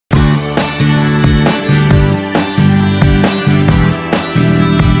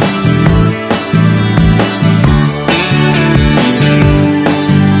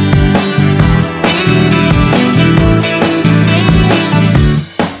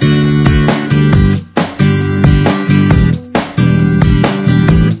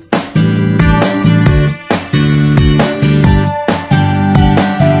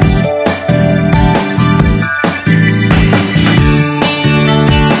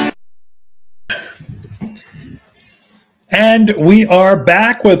And we are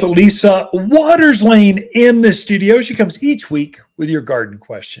back with Lisa Waterslane in the studio. She comes each week with your garden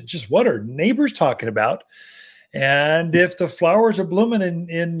questions. Just what are neighbors talking about? And if the flowers are blooming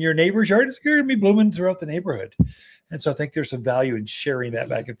in your neighbor's yard, it's going to be blooming throughout the neighborhood. And so I think there's some value in sharing that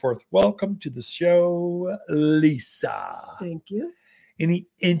back and forth. Welcome to the show, Lisa. Thank you. Any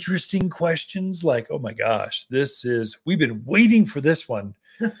interesting questions? Like, oh my gosh, we've been waiting for this one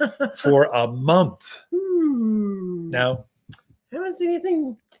for a month. No? I haven't seen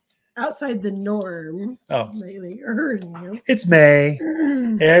anything outside the norm lately or heard. It's May.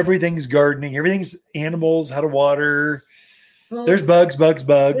 Everything's gardening. Everything's animals, how to water. Well, there's bugs.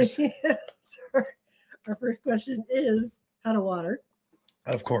 Yeah. So our first question is how to water.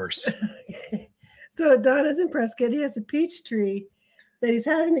 Of course. Okay. So Don is in Prescott. He has a peach tree that he's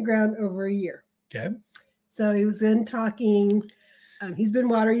had in the ground over a year. Okay. So he was in talking. He's been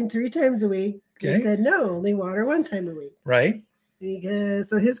watering 3 times a week. Okay. He said, no, only water 1 time a week. Right.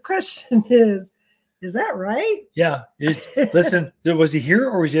 So his question is that right? Yeah. Listen, was he here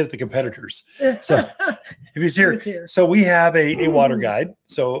or was he at the competitors? So if he's here. So we have a water guide.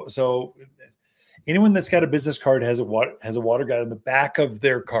 So anyone that's got a business card has a water guide on the back of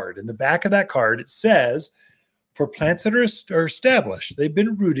their card. In the back of that card, it says, for plants that are established, they've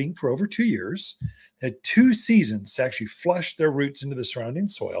been rooting for over 2 years, had 2 seasons to actually flush their roots into the surrounding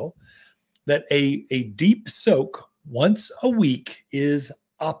soil, that a deep soak once a week is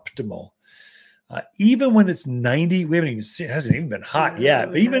optimal. Even when it's 90, it hasn't even been hot yet,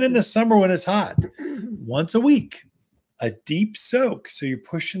 but even in the summer when it's hot, once a week, a deep soak. So you're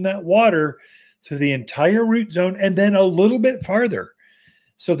pushing that water through the entire root zone and then a little bit farther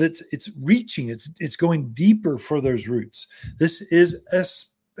so that it's reaching, it's going deeper for those roots. This is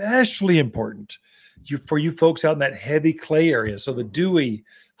especially important for you folks out in that heavy clay area. So the Dewey,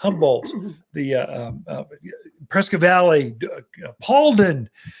 Humboldt, the Prescott Valley, Paulden,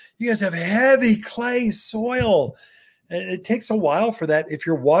 you guys have heavy clay soil. And it takes a while for that. If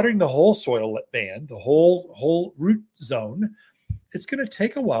you're watering the whole soil band, the whole root zone, it's going to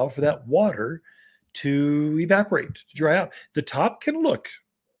take a while for that water to evaporate, to dry out. The top can look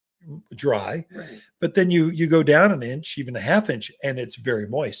dry, right, but then you go down an inch, even a half inch, and it's very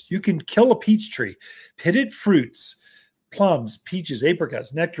moist. You can kill a peach tree. Pitted fruits, plums, peaches,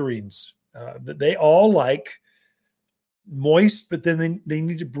 apricots, nectarines, they all like moist, but then they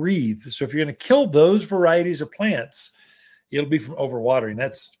need to breathe. So if you're going to kill those varieties of plants, it'll be from overwatering.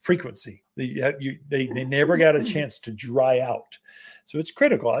 That's frequency. They never got a chance to dry out. So it's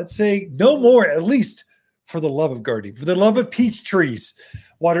critical. I'd say no more, at least for the love of gardening, for the love of peach trees,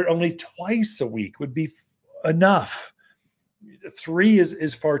 water only twice a week would be enough. 3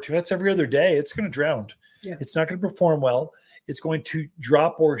 is far too. That's every other day. It's going to drown. Yeah. It's not going to perform well. It's going to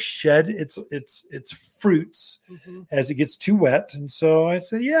drop or shed its fruits as it gets too wet. And so I'd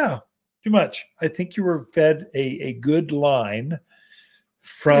say, yeah, too much. I think you were fed a good line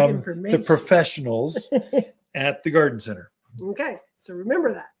from the professionals at the garden center. Okay, so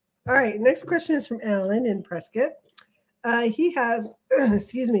remember that. All right, next question is from Alan in Prescott. He has,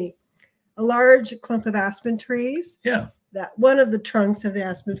 a large clump of aspen trees. Yeah. That one of the trunks of the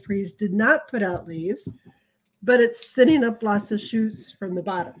aspen trees did not put out leaves, but it's sending up lots of shoots from the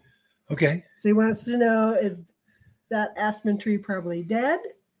bottom. Okay. So he wants to know, is that aspen tree probably dead?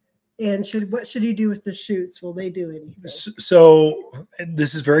 And what should he do with the shoots? Will they do anything? So and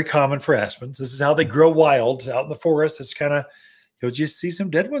this is very common for aspens. This is how they grow wild out in the forest. It's kind of, you'll just see some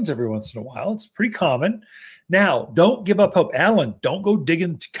dead ones every once in a while. It's pretty common. Now, don't give up hope. Alan, don't go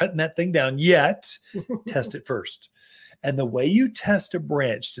cutting that thing down yet. Test it first. And the way you test a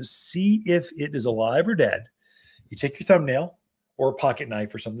branch to see if it is alive or dead, you take your thumbnail or a pocket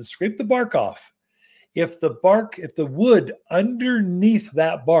knife or something, scrape the bark off. If the wood underneath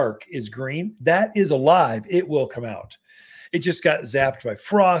that bark is green, that is alive. It will come out. It just got zapped by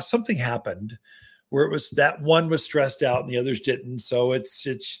frost. Something happened where it was that one was stressed out and the others didn't. So it's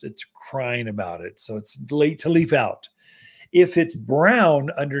crying about it. So it's late to leaf out. If it's brown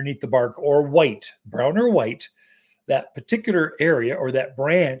underneath the bark or white, brown or white, that particular area or that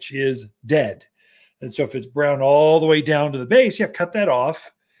branch is dead. And so if it's brown all the way down to the base, you have to cut that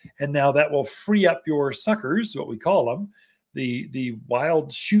off. And now that will free up your suckers, what we call them, the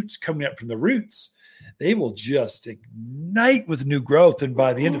wild shoots coming up from the roots. They will just ignite with new growth. And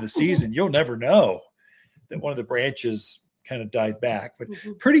by the end of the season, you'll never know that one of the branches kind of died back. But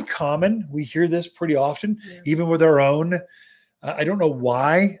pretty common. We hear this pretty often, even with our own. I don't know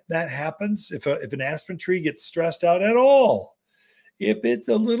why that happens. If an aspen tree gets stressed out at all, If it's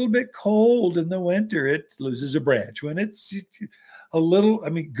a little bit cold in the winter, it loses a branch. When it's a little,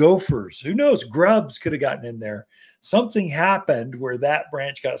 gophers, who knows, grubs could have gotten in there. Something happened where that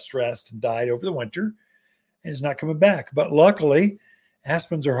branch got stressed and died over the winter and is not coming back. But luckily,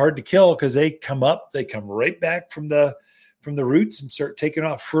 aspens are hard to kill because they come right back from the roots and start taking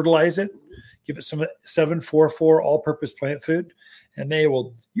off, fertilize it, give it some 744 all-purpose plant food, and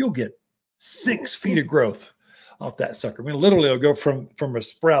you'll get 6 feet of growth off that sucker. Literally it'll go from a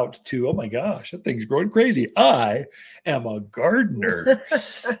sprout to, oh my gosh, that thing's growing crazy. I am a gardener.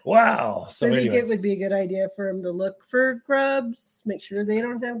 Wow. So I think it would be a good idea for them to look for grubs, make sure they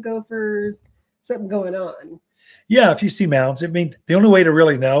don't have gophers, something going on. Yeah, if you see mounds, the only way to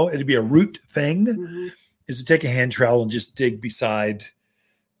really know it'd be a root thing is to take a hand trowel and just dig beside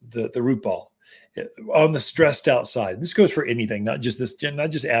the root ball on the stressed out side. This goes for anything, not just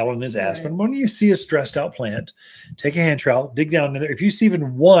Allen is aspen. Right. When you see a stressed out plant, take a hand trowel, dig down in there. If you see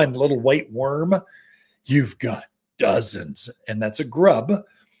even one little white worm, you've got dozens, and that's a grub.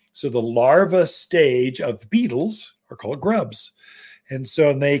 So the larva stage of beetles are called grubs. And so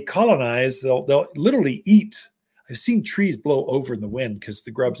when they colonize, they'll literally eat. I've seen trees blow over in the wind because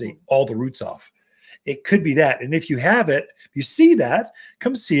the grubs ate all the roots off. It could be that. And if you have it, if you see that,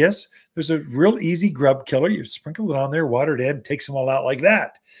 come see us. There's a real easy grub killer. You sprinkle it on there, water it in, takes them all out like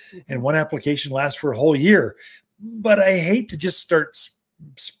that. And one application lasts for a whole year. But I hate to just start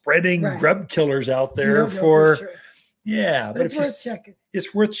spreading grub killers out there for sure. Yeah. But it's worth checking.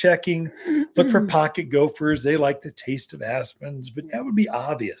 It's worth checking. Look for pocket gophers. They like the taste of aspens, but that would be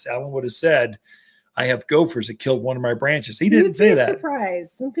obvious. Alan would have said, I have gophers that killed one of my branches. He didn't say that.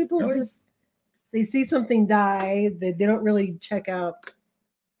 Surprised. Some people they see something die. They don't really check out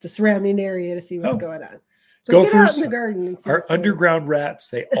the surrounding area to see what's going on. So gophers get out in the garden and see are underground rats.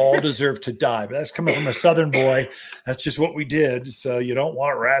 They all deserve to die. But that's coming from a Southern boy. That's just what we did. So you don't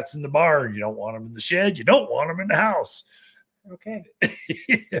want rats in the barn. You don't want them in the shed. You don't want them in the house. Okay.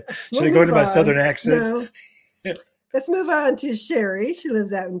 Should I go to my Southern accent? No. Let's move on to Sherry. She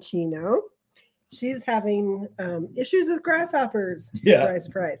lives out in Chino. She's having issues with grasshoppers. Yeah.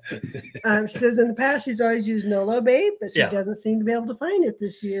 Surprise. She says in the past she's always used Nolo bait, but she doesn't seem to be able to find it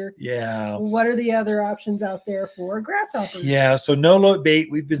this year. Yeah. What are the other options out there for grasshoppers? Yeah. So Nolo bait,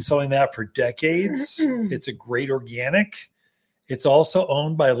 we've been selling that for decades. It's a great organic. It's also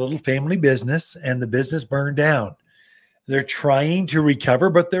owned by a little family business, and the business burned down. They're trying to recover,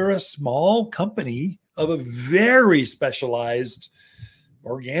 but they're a small company of a very specialized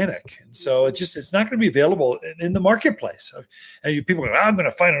organic. And so it's not going to be available in the marketplace. And people go, I'm going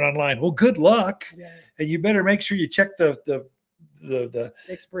to find it online. Well, good luck. Yeah. And you better make sure you check the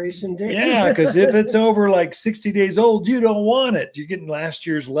expiration date. Yeah, because if it's over like 60 days old, you don't want it. You're getting last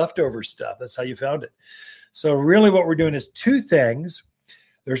year's leftover stuff. That's how you found it. So really what we're doing is 2 things.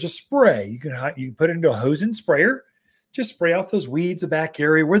 There's a spray. You can put it into a hose and sprayer. Just spray off those weeds, the back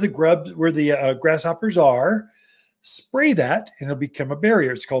area where the grasshoppers are. Spray that and it'll become a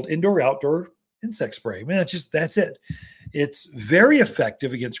barrier. It's called indoor-outdoor insect spray. That's it. It's very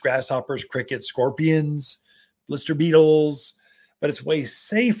effective against grasshoppers, crickets, scorpions, blister beetles, but it's way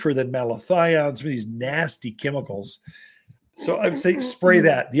safer than malathion, some of these nasty chemicals. So I would say spray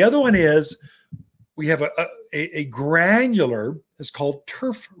that. The other one is we have a granular. It's called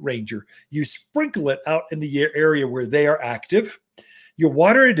Turf Ranger. You sprinkle it out in the area where they are active. You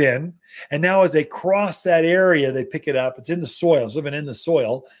water it in, and now as they cross that area, they pick it up. It's in the soil. It's living in the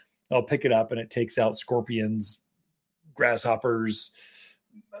soil. They'll pick it up, and it takes out scorpions, grasshoppers,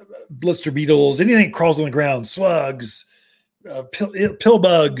 blister beetles, anything that crawls on the ground, slugs, pill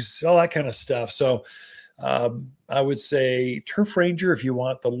bugs, all that kind of stuff. So I would say Turf Ranger if you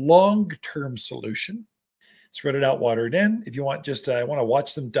want the long-term solution. Spread it out, water it in. If you want I want to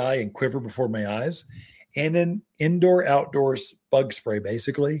watch them die and quiver before my eyes. And an indoor-outdoors bug spray,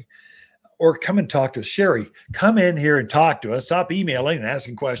 basically. Or come and talk to us. Sherry, come in here and talk to us. Stop emailing and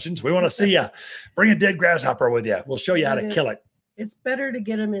asking questions. We want to see you. Bring a dead grasshopper with you. We'll show you how to kill it. It's better to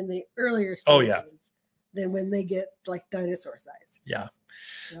get them in the earlier stages than when they get like dinosaur size. Yeah.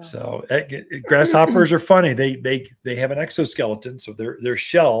 So grasshoppers are funny. They have an exoskeleton. So their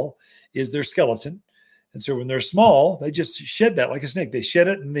shell is their skeleton. And so when they're small, they just shed that like a snake. They shed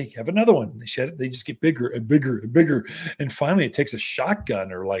it and they have another one. They shed it. They just get bigger and bigger and bigger. And finally it takes a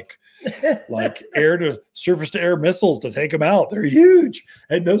shotgun or like surface to air missiles to take them out. They're huge.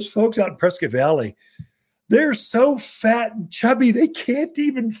 And those folks out in Prescott Valley, they're so fat and chubby, they can't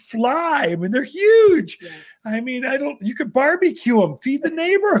even fly. I mean, they're huge. Yeah. I mean, you could barbecue them, feed the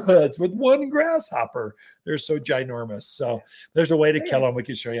neighborhoods with one grasshopper. They're so ginormous. So there's a way to kill them. We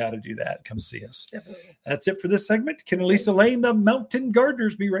can show you how to do that. Come see us. Definitely. That's it for this segment. Ken and Lisa Lane, the Mountain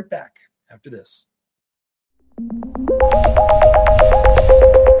Gardeners. Be right back after this.